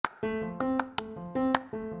Hey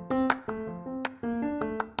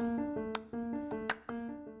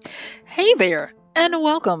there, and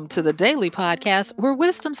welcome to the daily podcast where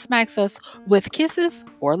wisdom smacks us with kisses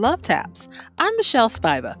or love taps. I'm Michelle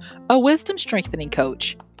Spiva, a wisdom strengthening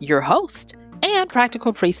coach, your host, and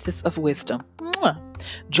practical priestess of wisdom. Mwah.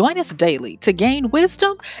 Join us daily to gain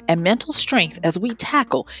wisdom and mental strength as we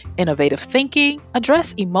tackle innovative thinking,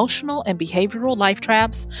 address emotional and behavioral life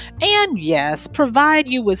traps, and yes, provide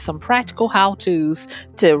you with some practical how to's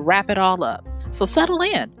to wrap it all up. So settle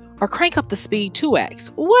in or crank up the speed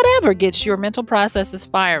 2x, whatever gets your mental processes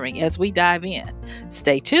firing as we dive in.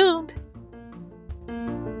 Stay tuned.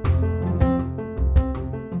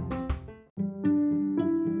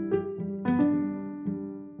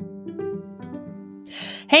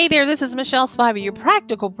 Hey there, this is Michelle Spiva, your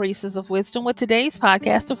practical priestess of wisdom, with today's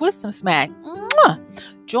podcast of Wisdom Smack. Mwah!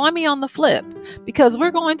 Join me on the flip because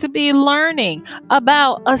we're going to be learning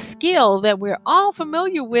about a skill that we're all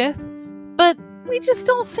familiar with, but we just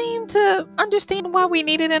don't seem to understand why we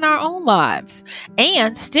need it in our own lives.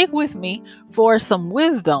 And stick with me for some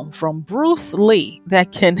wisdom from Bruce Lee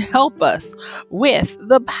that can help us with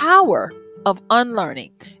the power of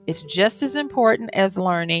unlearning. It's just as important as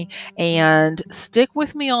learning. And stick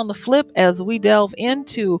with me on the flip as we delve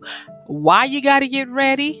into why you got to get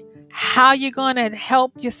ready, how you're going to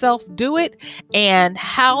help yourself do it, and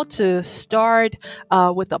how to start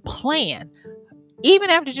with a plan, even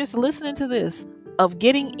after just listening to this, of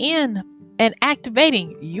getting in and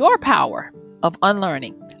activating your power of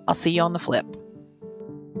unlearning. I'll see you on the flip.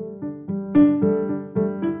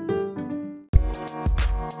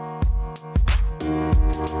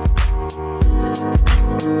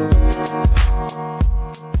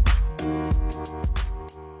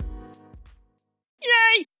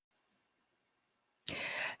 Yay!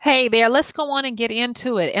 Hey there, let's go on and get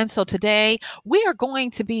into it. And so today we are going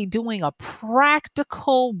to be doing a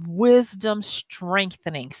practical wisdom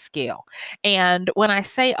strengthening skill. And when I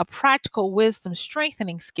say a practical wisdom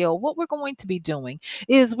strengthening skill, what we're going to be doing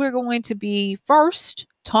is we're going to be first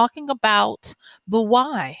talking about the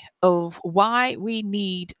why of why we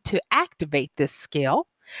need to activate this skill,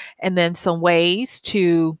 and then some ways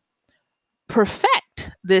to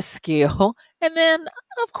perfect this skill. And then,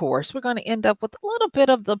 of course, we're going to end up with a little bit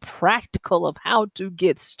of the practical of how to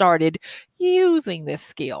get started using this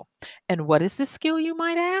skill. And what is this skill, you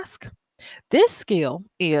might ask? This skill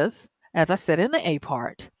is, as I said in the A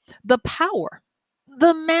part, the power,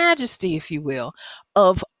 the majesty, if you will,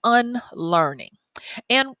 of unlearning.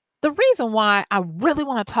 And the reason why I really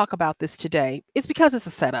want to talk about this today is because it's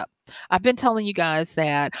a setup. I've been telling you guys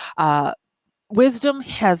that wisdom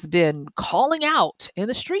has been calling out in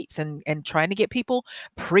the streets and trying to get people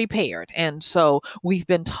prepared. And so we've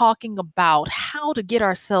been talking about how to get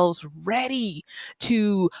ourselves ready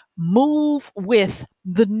to move with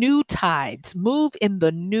the new tides, move in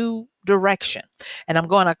the new direction. And I'm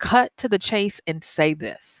going to cut to the chase and say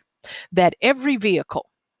this, that every vehicle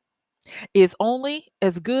is only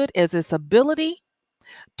as good as its ability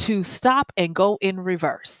to stop and go in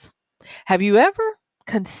reverse. Have you ever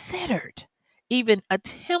considered even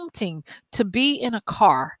attempting to be in a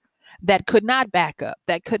car that could not back up,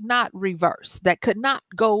 that could not reverse, that could not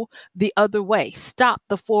go the other way, stop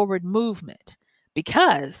the forward movement?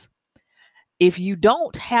 Because if you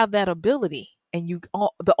don't have that ability, and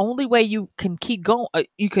the only way you can keep going,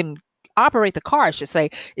 you can operate the car, I should say,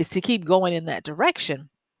 is to keep going in that direction,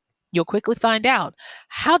 you'll quickly find out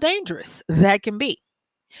how dangerous that can be.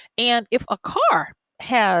 And if a car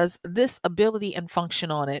has this ability and function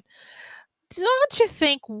on it, don't you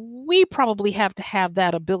think we probably have to have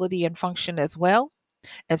that ability and function as well?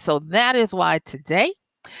 And so that is why today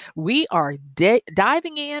we are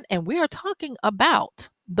diving in and we are talking about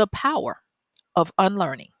the power of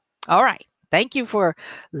unlearning. All right. Thank you for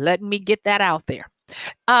letting me get that out there.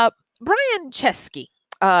 Brian Chesky,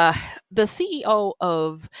 the CEO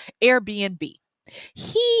of Airbnb,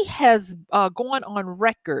 he has gone on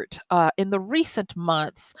record in the recent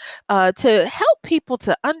months to help people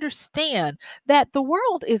to understand that the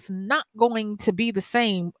world is not going to be the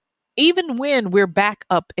same even when we're back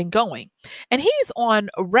up and going. And he's on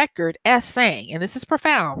record as saying, and this is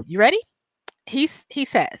profound, you ready? He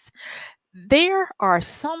says, there are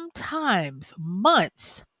sometimes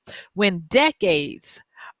months when decades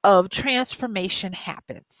of transformation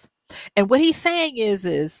happens. And what he's saying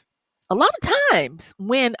is a lot of times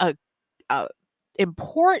when a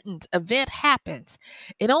important event happens,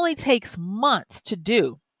 it only takes months to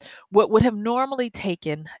do what would have normally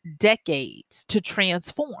taken decades to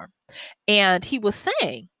transform. And he was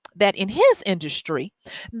saying that in his industry,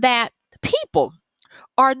 that people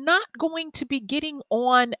are not going to be getting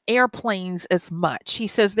on airplanes as much. He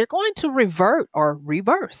says they're going to revert or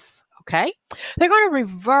reverse. Okay. They're going to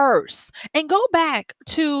reverse and go back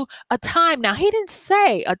to a time. Now, he didn't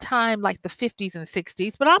say a time like the 50s and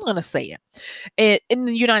 60s, but I'm going to say it in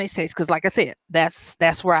the United States because, like I said,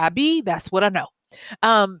 that's where I be. That's what I know.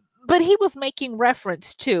 But he was making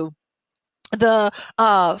reference to the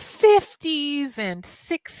 50s and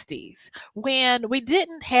 60s when we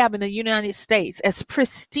didn't have in the United States as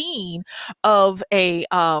pristine of a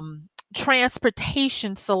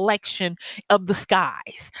transportation selection of the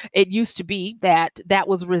skies. It used to be that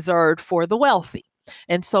was reserved for the wealthy.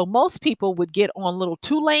 And so most people would get on little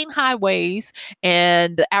 2-lane highways,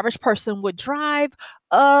 and the average person would drive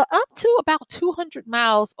up to about 200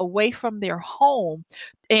 miles away from their home.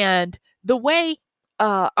 And the way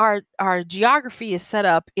our geography is set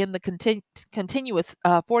up in the continuous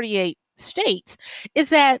 48 states is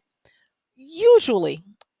that usually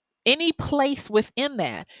any place within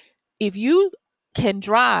that, if you can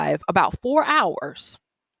drive about 4 hours,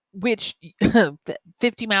 which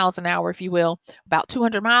 50 miles an hour, if you will, about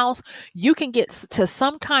 200 miles, you can get to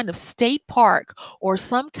some kind of state park or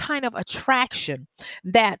some kind of attraction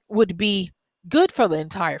that would be good for the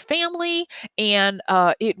entire family, and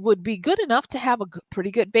it would be good enough to have a pretty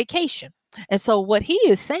good vacation. And so what he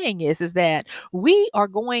is saying is that we are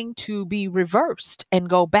going to be reversed and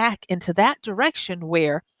go back into that direction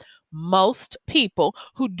where most people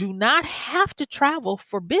who do not have to travel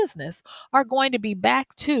for business are going to be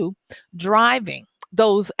back to driving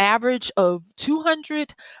those average of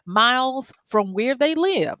 200 miles from where they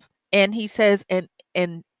live. And he says, and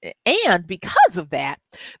because of that,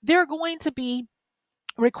 they're going to be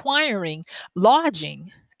requiring lodging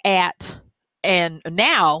at, and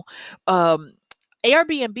now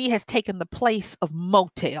Airbnb has taken the place of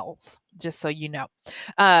motels, just so you know.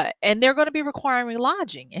 And they're going to be requiring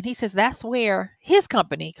lodging. And he says that's where his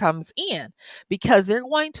company comes in, because they're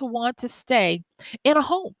going to want to stay in a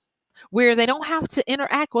home where they don't have to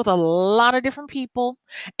interact with a lot of different people,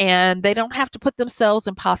 and they don't have to put themselves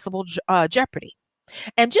in possible jeopardy.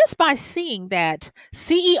 And just by seeing that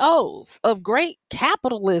CEOs of great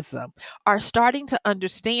capitalism are starting to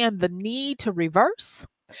understand the need to reverse,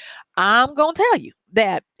 I'm going to tell you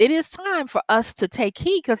that it is time for us to take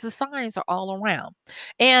heed, because the signs are all around.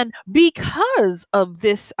 And because of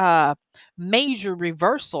this major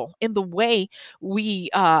reversal in the way we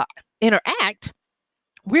interact,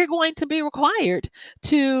 we're going to be required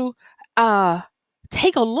to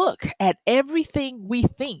take a look at everything we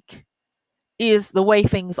think is the way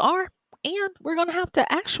things are. And we're going to have to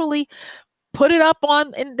actually put it up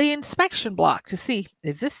on in the inspection block to see,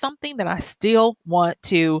 is this something that I still want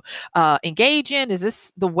to engage in? Is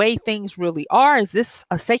this the way things really are? Is this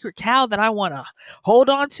a sacred cow that I want to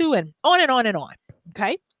hold on to? And on and on and on.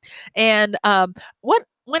 Okay. And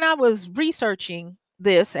when I was researching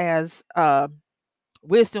this, as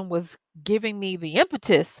wisdom was giving me the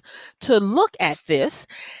impetus to look at this,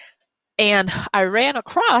 and I ran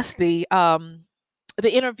across the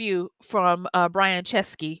interview from Brian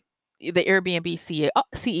Chesky, the Airbnb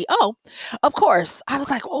CEO. Of course, I was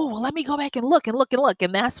like, oh, well, let me go back and look and look and look.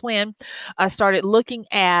 And that's when I started looking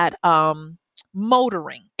at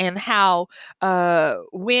motoring, and how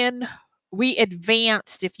when we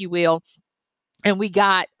advanced, if you will, and we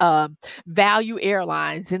got Value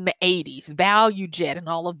Airlines in the 80s, Value Jet and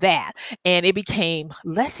all of that. And it became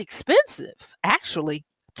less expensive, actually,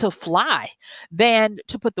 to fly than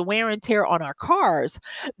to put the wear and tear on our cars.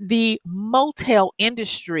 The motel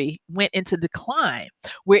industry went into decline,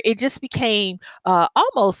 where it just became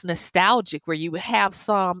almost nostalgic, where you would have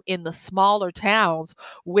some in the smaller towns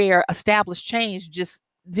where established chains just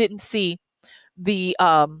didn't see the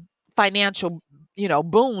financial,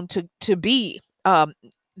 boon to be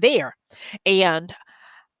there. And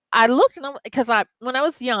I looked, and because when I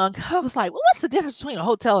was young, I was like, well, what's the difference between a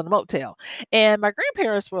hotel and a motel? And my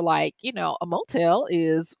grandparents were like, a motel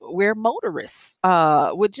is where motorists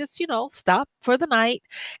would just, stop for the night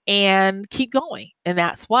and keep going. And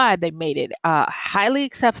that's why they made it highly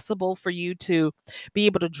accessible for you to be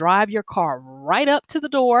able to drive your car right up to the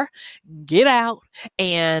door, get out,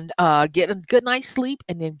 and get a good night's sleep,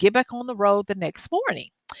 and then get back on the road the next morning.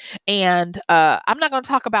 And I'm not going to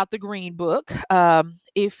talk about the Green Book.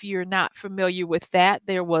 If you're not familiar with that,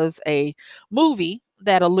 there was a movie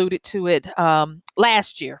that alluded to it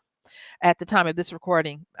last year at the time of this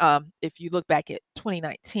recording. If you look back at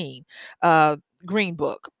 2019, Green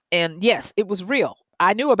Book. And yes, it was real.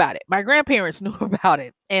 I knew about it. My grandparents knew about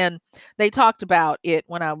it. And they talked about it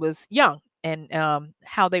when I was young. and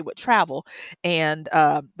how they would travel. And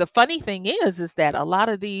the funny thing is that a lot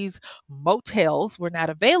of these motels were not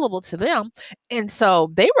available to them. And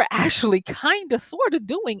so they were actually kind of sort of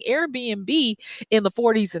doing Airbnb in the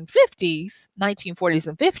 40s and 50s, 1940s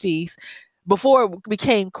and 50s, before it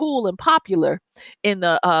became cool and popular in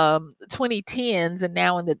the 2010s and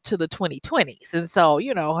now to the 2020s. And so,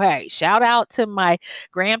 hey, shout out to my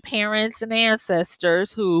grandparents and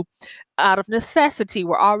ancestors who, out of necessity,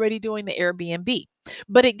 were already doing the Airbnb.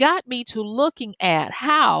 But it got me to looking at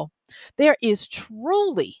how there is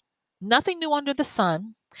truly nothing new under the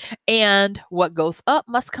sun. And what goes up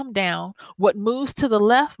must come down. What moves to the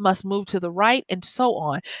left must move to the right, and so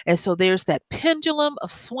on. And so there's that pendulum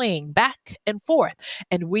of swing back and forth.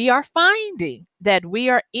 And we are finding that we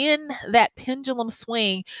are in that pendulum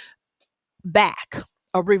swing back,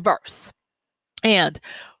 a reverse. And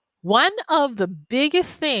one of the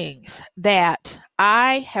biggest things that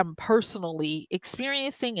I am personally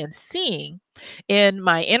experiencing and seeing in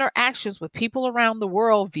my interactions with people around the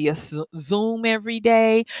world via Zoom every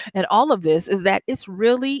day and all of this is that it's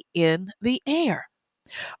really in the air.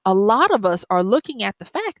 A lot of us are looking at the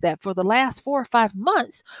fact that for the last 4 or 5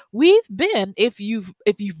 months, we've been, if you've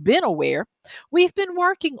been aware, we've been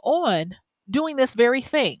working on doing this very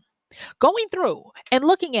thing, going through and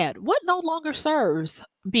looking at what no longer serves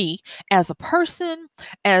me as a person,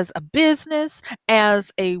 as a business,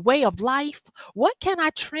 as a way of life. What can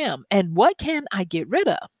I trim and what can I get rid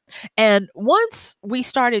of? And once we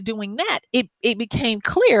started doing that, it became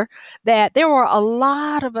clear that there were a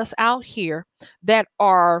lot of us out here that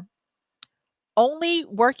are only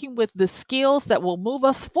working with the skills that will move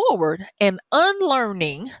us forward and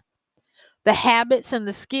unlearning the habits and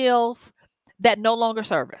the skills that no longer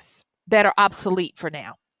serve us, that are obsolete for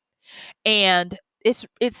now. And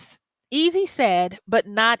it's easy said, but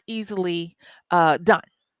not easily done.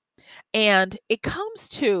 And it comes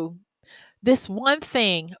to this one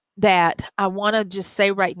thing that I want to just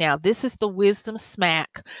say right now. This is the wisdom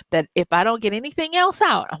smack that if I don't get anything else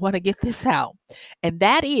out, I want to get this out. And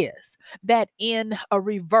that is that in a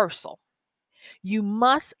reversal, you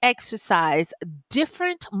must exercise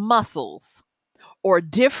different muscles or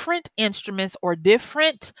different instruments or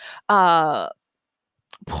different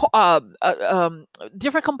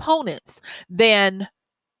different components than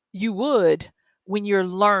you would when you're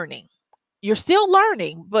learning. You're still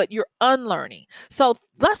learning, but you're unlearning. So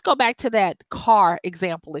let's go back to that car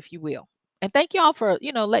example, if you will. And thank y'all for,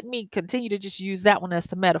 letting me continue to just use that one as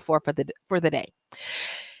the metaphor for the day.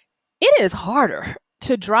 It is harder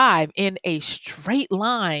to drive in a straight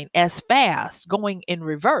line as fast going in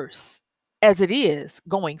reverse as it is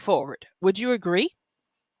going forward. Would you agree?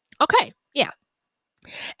 Okay. Yeah.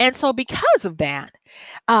 And so because of that,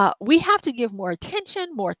 we have to give more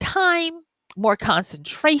attention, more time, more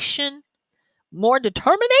concentration, more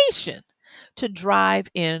determination to drive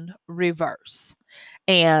in reverse.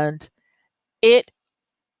 And it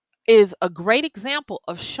is a great example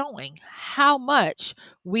of showing how much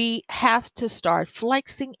we have to start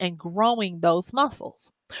flexing and growing those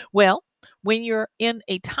muscles. Well, when you're in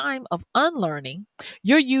a time of unlearning,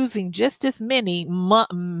 you're using just as many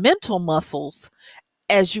mental muscles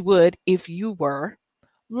as you would if you were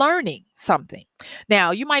learning something.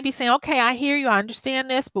 Now, you might be saying, okay, I hear you, I understand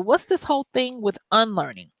this, but what's this whole thing with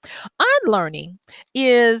unlearning? Unlearning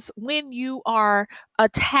is when you are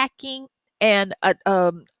attacking and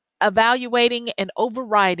evaluating and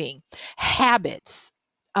overriding habits,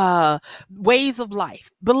 ways of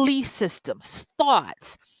life, belief systems,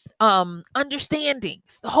 thoughts,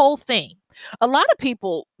 understandings, the whole thing. A lot of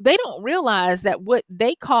people, they don't realize that what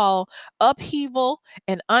they call upheaval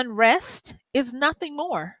and unrest is nothing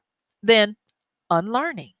more than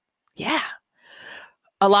unlearning. Yeah.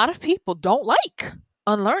 A lot of people don't like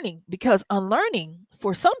unlearning because unlearning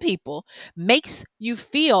for some people makes you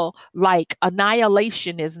feel like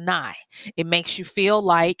annihilation is nigh. It makes you feel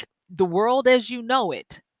like the world as you know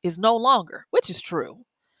it is no longer, which is true.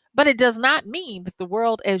 But it does not mean that the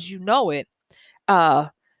world as you know it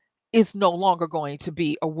is no longer going to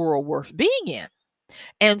be a world worth being in.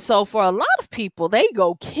 And so for a lot of people, they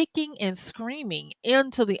go kicking and screaming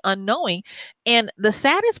into the unknowing. And the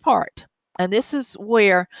saddest part, and this is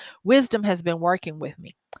where wisdom has been working with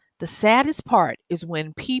me, the saddest part is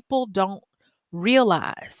when people don't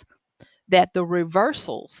realize that the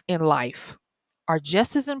reversals in life are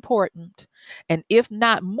just as important, and if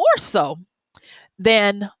not more so,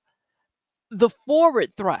 than the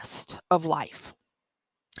forward thrust of life.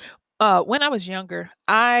 When I was younger,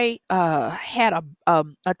 I had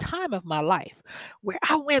a time of my life where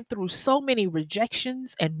I went through so many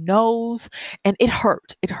rejections and no's, and it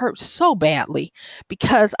hurt. It hurt so badly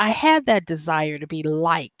because I had that desire to be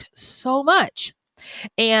liked so much.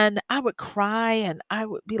 And I would cry and I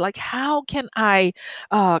would be like, how can I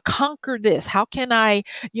conquer this? How can I,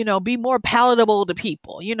 be more palatable to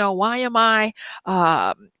people? Why am I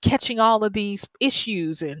catching all of these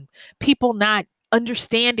issues and people not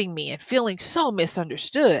understanding me and feeling so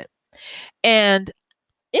misunderstood? And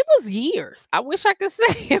it was years. I wish I could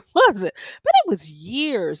say it wasn't, but it was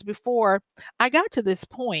years before I got to this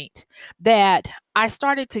point that I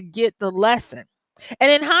started to get the lesson.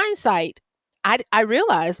 And in hindsight, I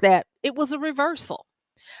realized that it was a reversal.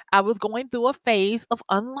 I was going through a phase of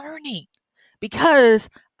unlearning because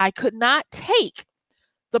I could not take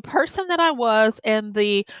the person that I was and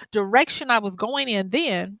the direction I was going in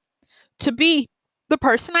then to be the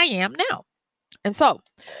person I am now. And so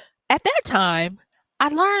at that time, I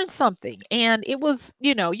learned something, and it was,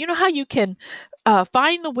 how you can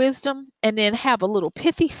find the wisdom and then have a little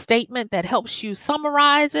pithy statement that helps you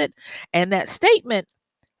summarize it, and that statement,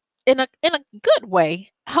 in a good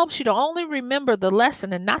way, helps you to only remember the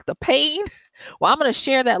lesson and not the pain. Well, I'm going to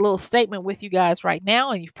share that little statement with you guys right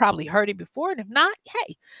now, and you've probably heard it before, and if not,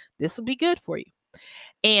 hey, this will be good for you.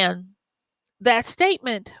 And that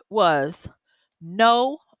statement was,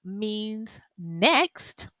 no means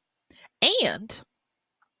next, and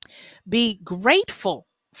be grateful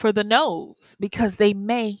for the no's because they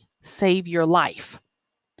may save your life.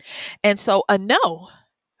 And so, a no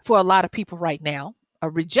for a lot of people right now, a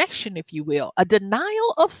rejection, if you will, a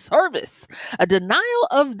denial of service, a denial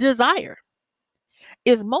of desire,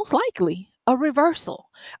 is most likely a reversal,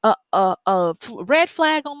 a red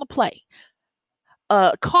flag on the play,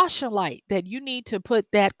 a caution light that you need to put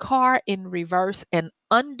that car in reverse and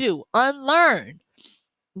unlearn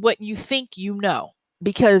what you think you know,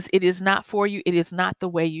 because it is not for you. It is not the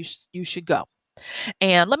way you should go.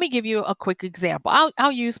 And let me give you a quick example.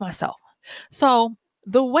 I'll use myself. So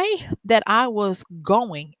the way that I was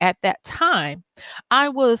going at that time, I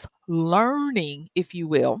was learning, if you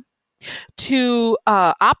will, to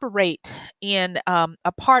operate in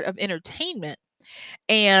a part of entertainment,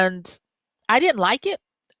 and I didn't like it,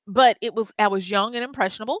 but I was young and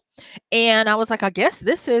impressionable, and I was like, I guess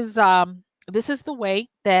this is the way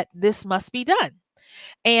that this must be done.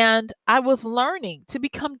 And I was learning to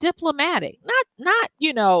become diplomatic, not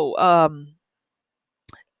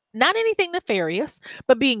anything nefarious,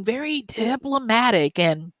 but being very diplomatic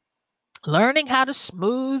and learning how to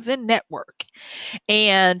schmooze and network,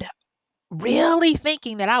 and really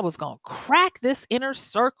thinking that I was going to crack this inner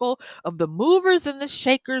circle of the movers and the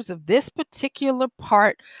shakers of this particular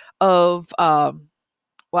part of, well,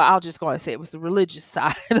 I'll just go and say it was the religious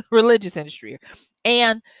side, the religious industry.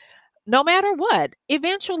 And no matter what,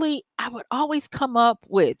 eventually I would always come up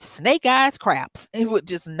with snake eyes craps. It would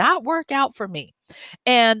just not work out for me.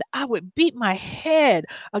 And I would beat my head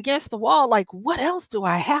against the wall like, what else do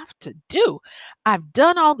I have to do? I've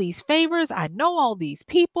done all these favors. I know all these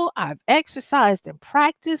people. I've exercised and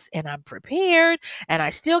practiced, and I'm prepared, and I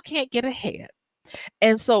still can't get ahead.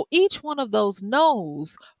 And so each one of those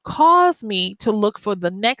no's caused me to look for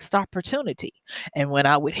the next opportunity. And when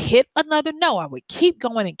I would hit another no, I would keep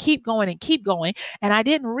going and keep going and keep going. And I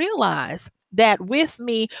didn't realize that with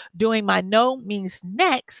me doing my no means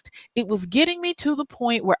next, it was getting me to the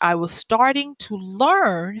point where I was starting to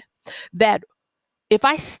learn that if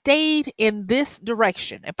I stayed in this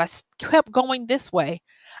direction, if I kept going this way,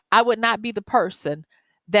 I would not be the person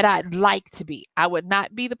that I'd like to be. I would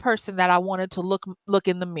not be the person that I wanted to look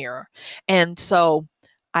in the mirror. And so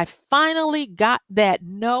I finally got that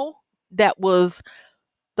no that was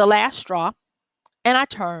the last straw, and I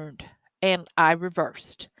turned and I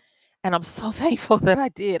reversed. And I'm so thankful that I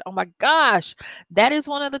did. Oh my gosh, that is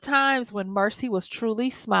one of the times when mercy was truly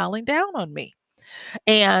smiling down on me.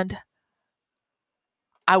 And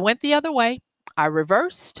I went the other way. I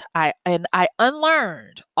reversed. I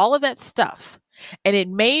unlearned all of that stuff. And it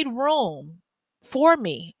made room for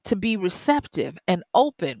me to be receptive and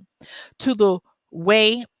open to the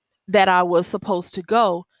way that I was supposed to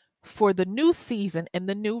go for the new season and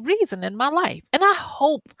the new reason in my life. And I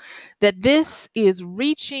hope that this is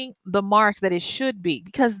reaching the mark that it should be,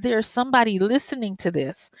 because there's somebody listening to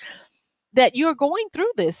this that you're going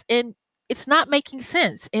through this and it's not making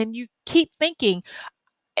sense. And you keep thinking,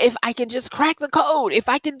 if I can just crack the code, if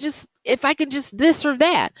I can just this or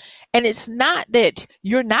that. And it's not that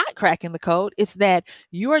you're not cracking the code, it's that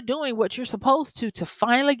you are doing what you're supposed to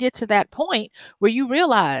finally get to that point where you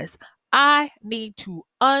realize I need to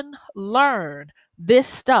unlearn this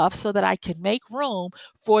stuff so that I can make room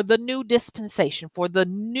for the new dispensation, for the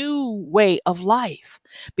new way of life.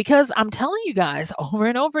 Because I'm telling you guys over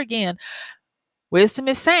and over again, wisdom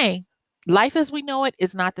is saying life as we know it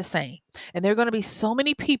is not the same. And there are going to be so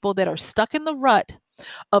many people that are stuck in the rut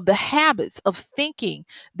of the habits of thinking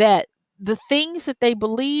that the things that they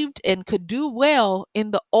believed and could do well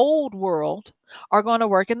in the old world are going to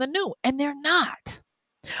work in the new, and they're not.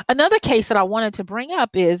 Another case that I wanted to bring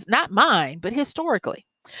up is not mine, but historically.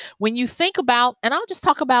 When you think about, and I'll just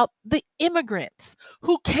talk about the immigrants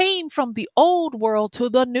who came from the old world to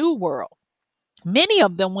the new world. Many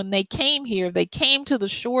of them, when they came here, they came to the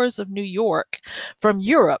shores of New York from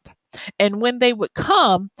Europe. And when they would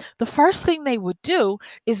come, the first thing they would do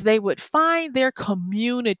is they would find their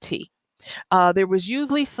community. There was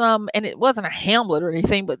usually some, and it wasn't a hamlet or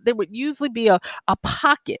anything, but there would usually be a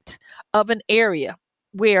pocket of an area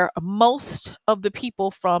where most of the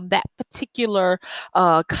people from that particular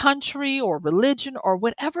country or religion or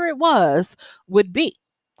whatever it was would be.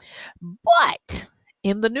 But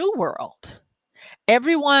in the new world,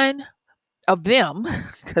 everyone of them,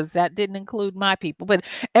 because that didn't include my people, but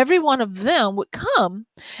every one of them would come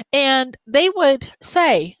and they would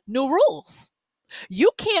say, new rules.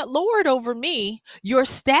 You can't lord over me your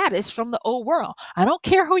status from the old world. I don't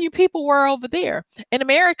care who you people were over there. In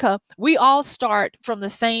America, we all start from the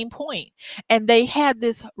same point. And they had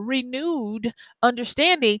this renewed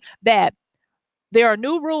understanding that there are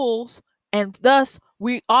new rules, and thus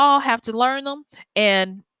we all have to learn them.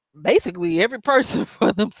 And basically, every person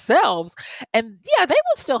for themselves. And yeah, they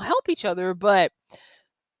would still help each other, but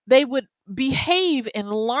they would behave and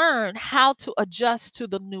learn how to adjust to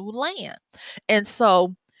the new land. And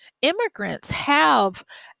so immigrants have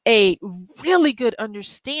a really good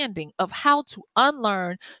understanding of how to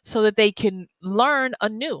unlearn so that they can learn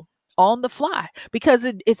anew on the fly, because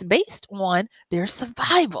it's based on their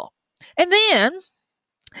survival. And then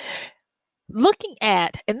looking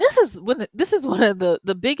at, and this is one of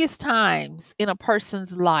the biggest times in a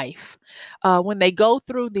person's life, when they go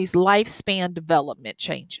through these lifespan development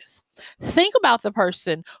changes. Think about the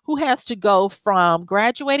person who has to go from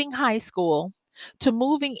graduating high school to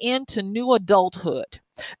moving into new adulthood.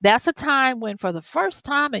 That's a time when, for the first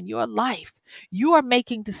time in your life, you are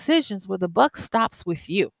making decisions where the buck stops with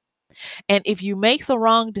you. And if you make the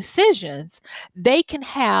wrong decisions, they can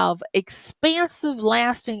have expansive,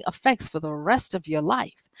 lasting effects for the rest of your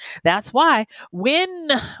life. That's why when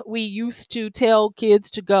we used to tell kids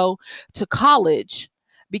to go to college,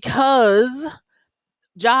 because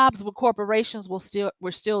jobs with corporations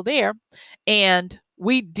were still there, and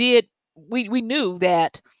we knew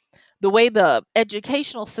that the way the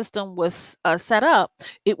educational system was set up,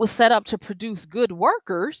 it was set up to produce good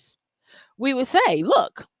workers. We would say,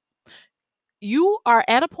 look, you are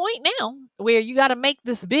at a point now where you got to make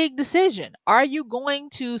this big decision. Are you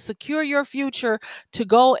going to secure your future to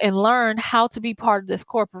go and learn how to be part of this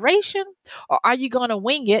corporation? Or are you going to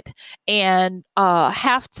wing it and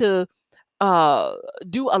have to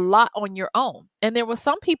do a lot on your own? And there were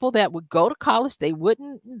some people that would go to college,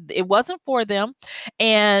 it wasn't for them.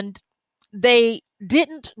 And they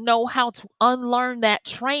didn't know how to unlearn that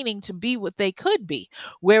training to be what they could be.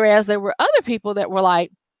 Whereas there were other people that were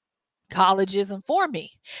like, college isn't for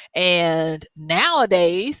me. And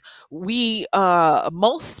nowadays, we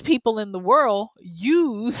most people in the world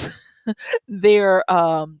use their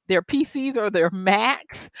PCs or their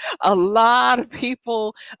Macs. A lot of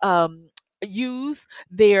people use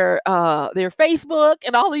their Facebook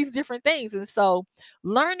and all these different things. And so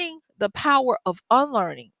learning the power of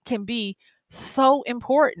unlearning can be so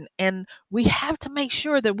important, and we have to make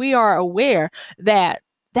sure that we are aware that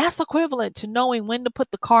that's equivalent to knowing when to put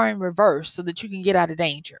the car in reverse so that you can get out of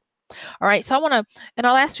danger. All right. So I want to, in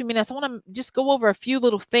our last few minutes, I want to just go over a few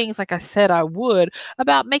little things, like I said I would,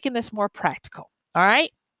 about making this more practical. All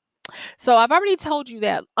right. So I've already told you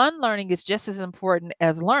that unlearning is just as important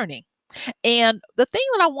as learning. And the thing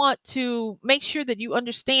that I want to make sure that you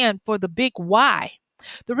understand for the big why,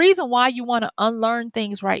 the reason why you want to unlearn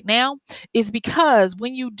things right now is because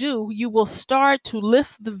when you do, you will start to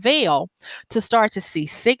lift the veil to start to see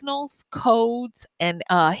signals, codes, and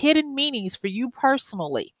hidden meanings for you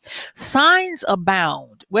personally. Signs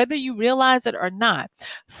abound, whether you realize it or not.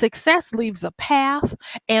 Success leaves a path,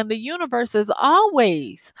 and the universe is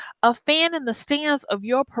always a fan in the stands of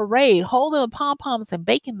your parade, holding the pom poms and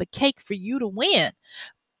baking the cake for you to win.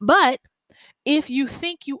 But if you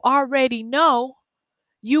think you already know,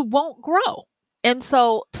 you won't grow. And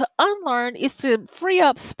so to unlearn is to free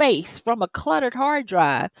up space from a cluttered hard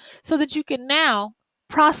drive so that you can now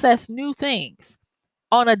process new things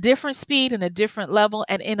on a different speed and a different level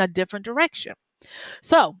and in a different direction.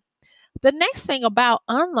 So, the next thing about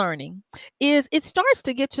unlearning is it starts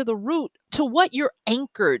to get to the root to what you're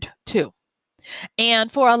anchored to.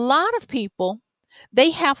 And for a lot of people,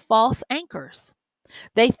 they have false anchors.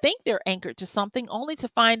 They think they're anchored to something only to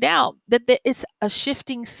find out that it's a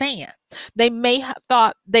shifting sand. They may have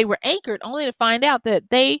thought they were anchored only to find out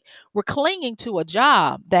that they were clinging to a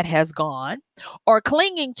job that has gone or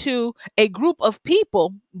clinging to a group of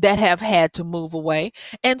people that have had to move away.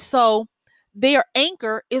 And so their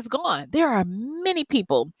anchor is gone. There are many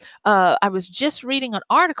people. I was just reading an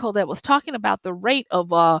article that was talking about the rate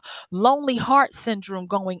of lonely heart syndrome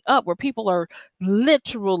going up, where people are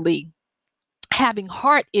literally having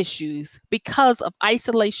heart issues because of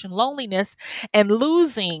isolation, loneliness, and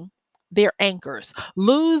losing their anchors,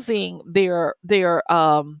 losing their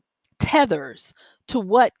tethers to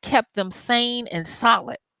what kept them sane and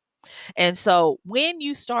solid. And so when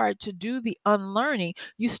you start to do the unlearning,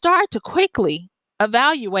 you start to quickly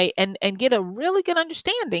evaluate and get a really good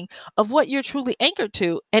understanding of what you're truly anchored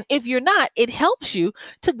to. And if you're not, it helps you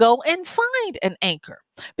to go and find an anchor,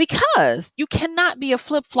 because you cannot be a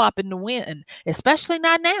flip flop in the wind, especially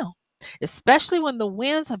not now. Especially when the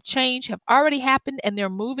winds have changed, have already happened, and they're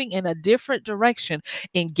moving in a different direction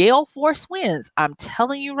in gale force winds. I'm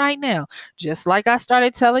telling you right now, just like I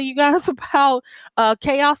started telling you guys about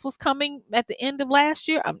chaos was coming at the end of last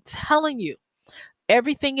year, I'm telling you,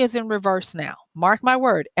 everything is in reverse now. Mark my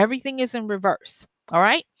word, everything is in reverse. All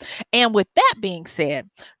right. And with that being said,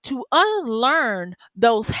 to unlearn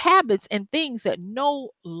those habits and things that no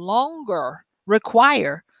longer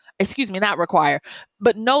require, excuse me, not require,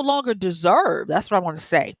 but no longer deserve, that's what I want to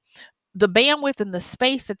say, the bandwidth and the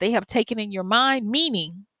space that they have taken in your mind,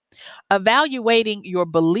 meaning evaluating your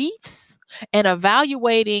beliefs and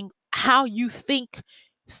evaluating how you think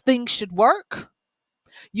things should work,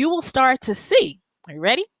 you will start to see. Are you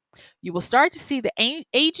ready? You will start to see the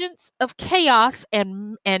agents of chaos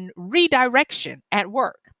and redirection at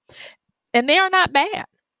work. And they are not bad.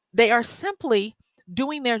 They are simply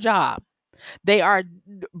doing their job. They are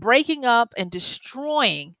breaking up and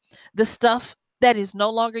destroying the stuff that is no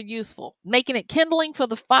longer useful, making it kindling for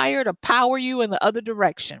the fire to power you in the other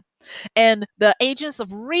direction. And the agents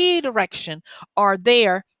of redirection are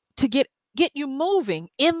there to get you moving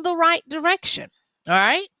in the right direction. All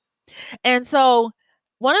right? And so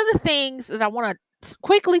one of the things that I want to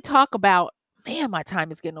quickly talk about, man, my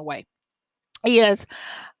time is getting away, is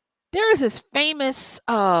there is this famous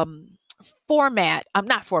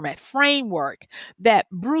framework that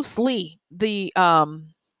Bruce Lee, the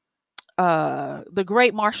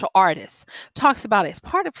great martial artist, talks about as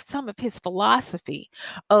part of some of his philosophy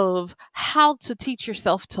of how to teach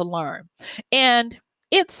yourself to learn. And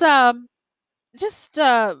it's just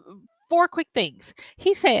four quick things.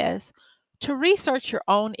 He says to research your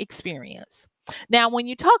own experience. Now, when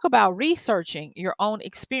you talk about researching your own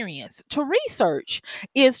experience, to research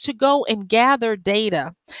is to go and gather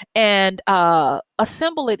data and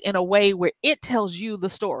assemble it in a way where it tells you the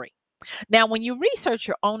story. Now, when you research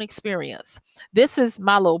your own experience, this is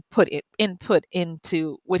my little input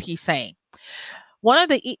into what he's saying. One of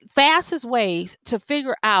the fastest ways to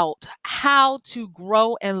figure out how to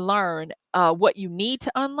grow and learn what you need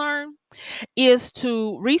to unlearn is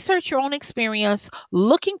to research your own experience,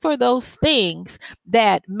 looking for those things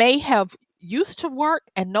that may have used to work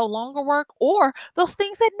and no longer work, or those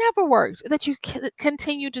things that never worked that you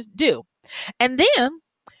continue to do. And then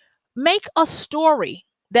make a story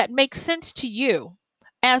that makes sense to you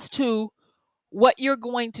as to what you're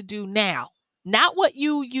going to do now. Not what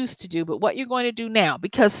you used to do, but what you're going to do now.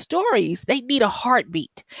 Because stories, they need a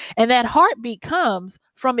heartbeat. And that heartbeat comes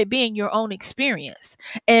from it being your own experience.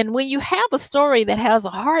 And when you have a story that has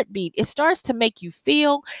a heartbeat, it starts to make you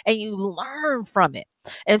feel and you learn from it.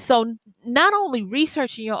 And so not only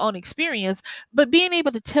researching your own experience, but being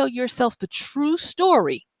able to tell yourself the true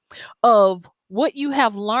story of what you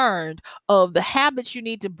have learned, of the habits you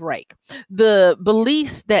need to break, the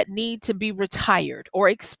beliefs that need to be retired or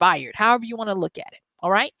expired, however you want to look at it. All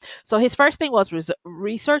right. So his first thing was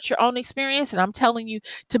research your own experience. And I'm telling you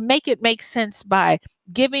to make it make sense by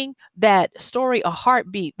giving that story a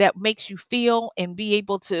heartbeat that makes you feel and be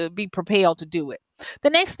able to be propelled to do it. The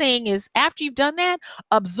next thing is, after you've done that,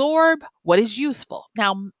 absorb what is useful.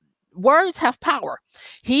 Now, words have power.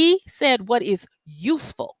 He said what is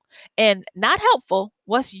useful and not helpful,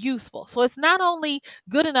 what's useful. So it's not only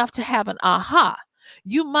good enough to have an aha.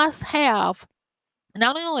 You must have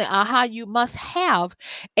not only aha, you must have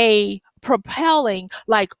a propelling,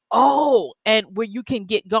 like, oh, and where you can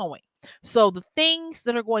get going. So the things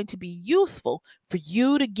that are going to be useful for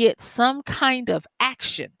you to get some kind of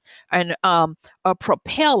action and a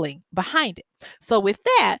propelling behind it. So with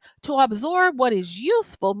that, to absorb what is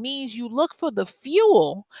useful means you look for the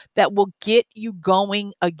fuel that will get you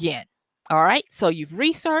going again. All right. So you've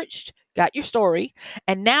researched, got your story,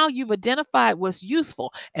 and now you've identified what's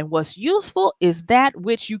useful. And what's useful is that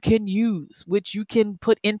which you can use, which you can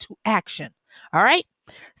put into action. All right.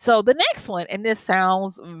 So the next one, and this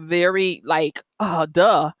sounds very like, oh,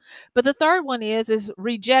 duh. But the third one is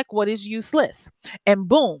reject what is useless. And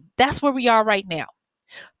boom, that's where we are right now.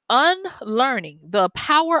 Unlearning, the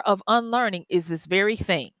power of unlearning is this very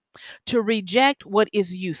thing, to reject what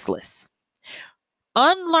is useless.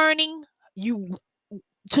 Unlearning, you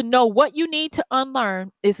to know what you need to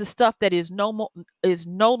unlearn is the stuff that is no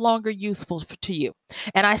longer useful to you.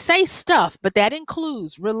 And I say stuff, but that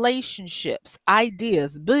includes relationships,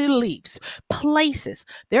 ideas, beliefs, places.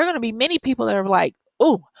 There are going to be many people that are like,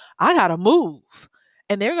 oh, I got to move.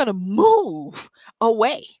 And they're going to move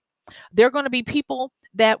away. There are going to be people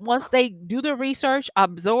that once they do the research,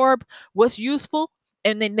 absorb what's useful,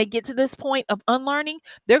 and then they get to this point of unlearning,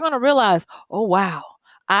 they're going to realize, oh, wow,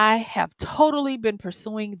 I have totally been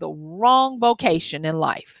pursuing the wrong vocation in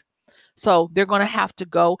life. So they're going to have to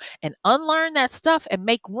go and unlearn that stuff and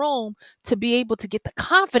make room to be able to get the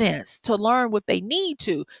confidence to learn what they need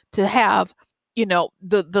to have,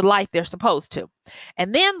 the life they're supposed to.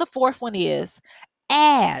 And then the fourth one is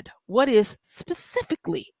add what is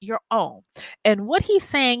specifically your own. And what he's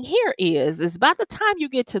saying here is by the time you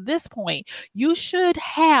get to this point, you should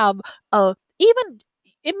have even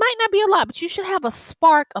it might not be a lot, but you should have a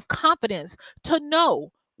spark of confidence to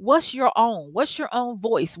know what's your own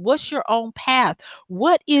voice, what's your own path,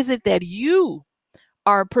 what is it that you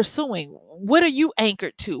are pursuing, what are you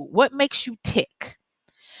anchored to, what makes you tick.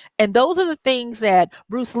 And those are the things that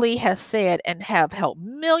Bruce Lee has said and have helped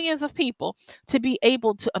millions of people to be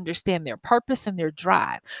able to understand their purpose and their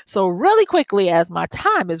drive. So really quickly, as my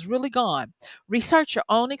time is really gone, research your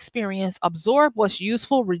own experience, absorb what's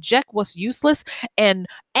useful, reject what's useless, and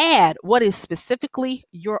add what is specifically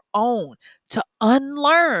your own to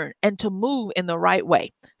unlearn and to move in the right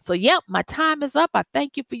way. So, yep, my time is up. I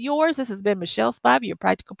thank you for yours. This has been Michelle Spiva, your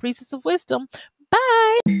practical priestess of wisdom.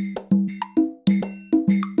 Bye.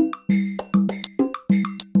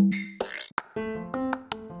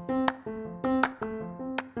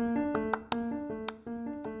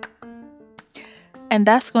 And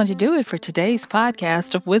that's going to do it for today's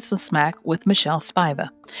podcast of Wisdom Smack with Michelle Spiva.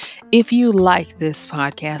 If you like this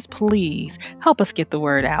podcast, please help us get the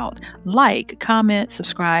word out. Like, comment,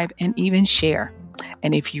 subscribe, and even share.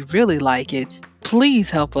 And if you really like it, please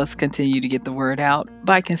help us continue to get the word out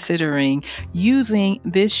by considering using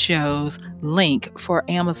this show's link for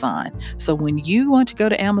Amazon. So when you want to go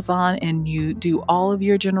to Amazon and you do all of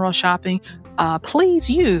your general shopping, please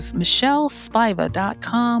use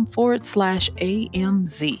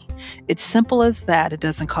michellespivacom/AMZ. It's simple as that. It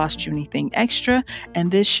doesn't cost you anything extra,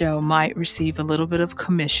 and this show might receive a little bit of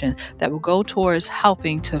commission that will go towards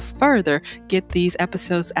helping to further get these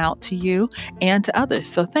episodes out to you and to others.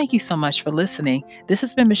 So thank you so much for listening. This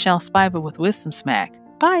has been Michelle Spiva with Wisdom Smack.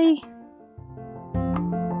 Bye.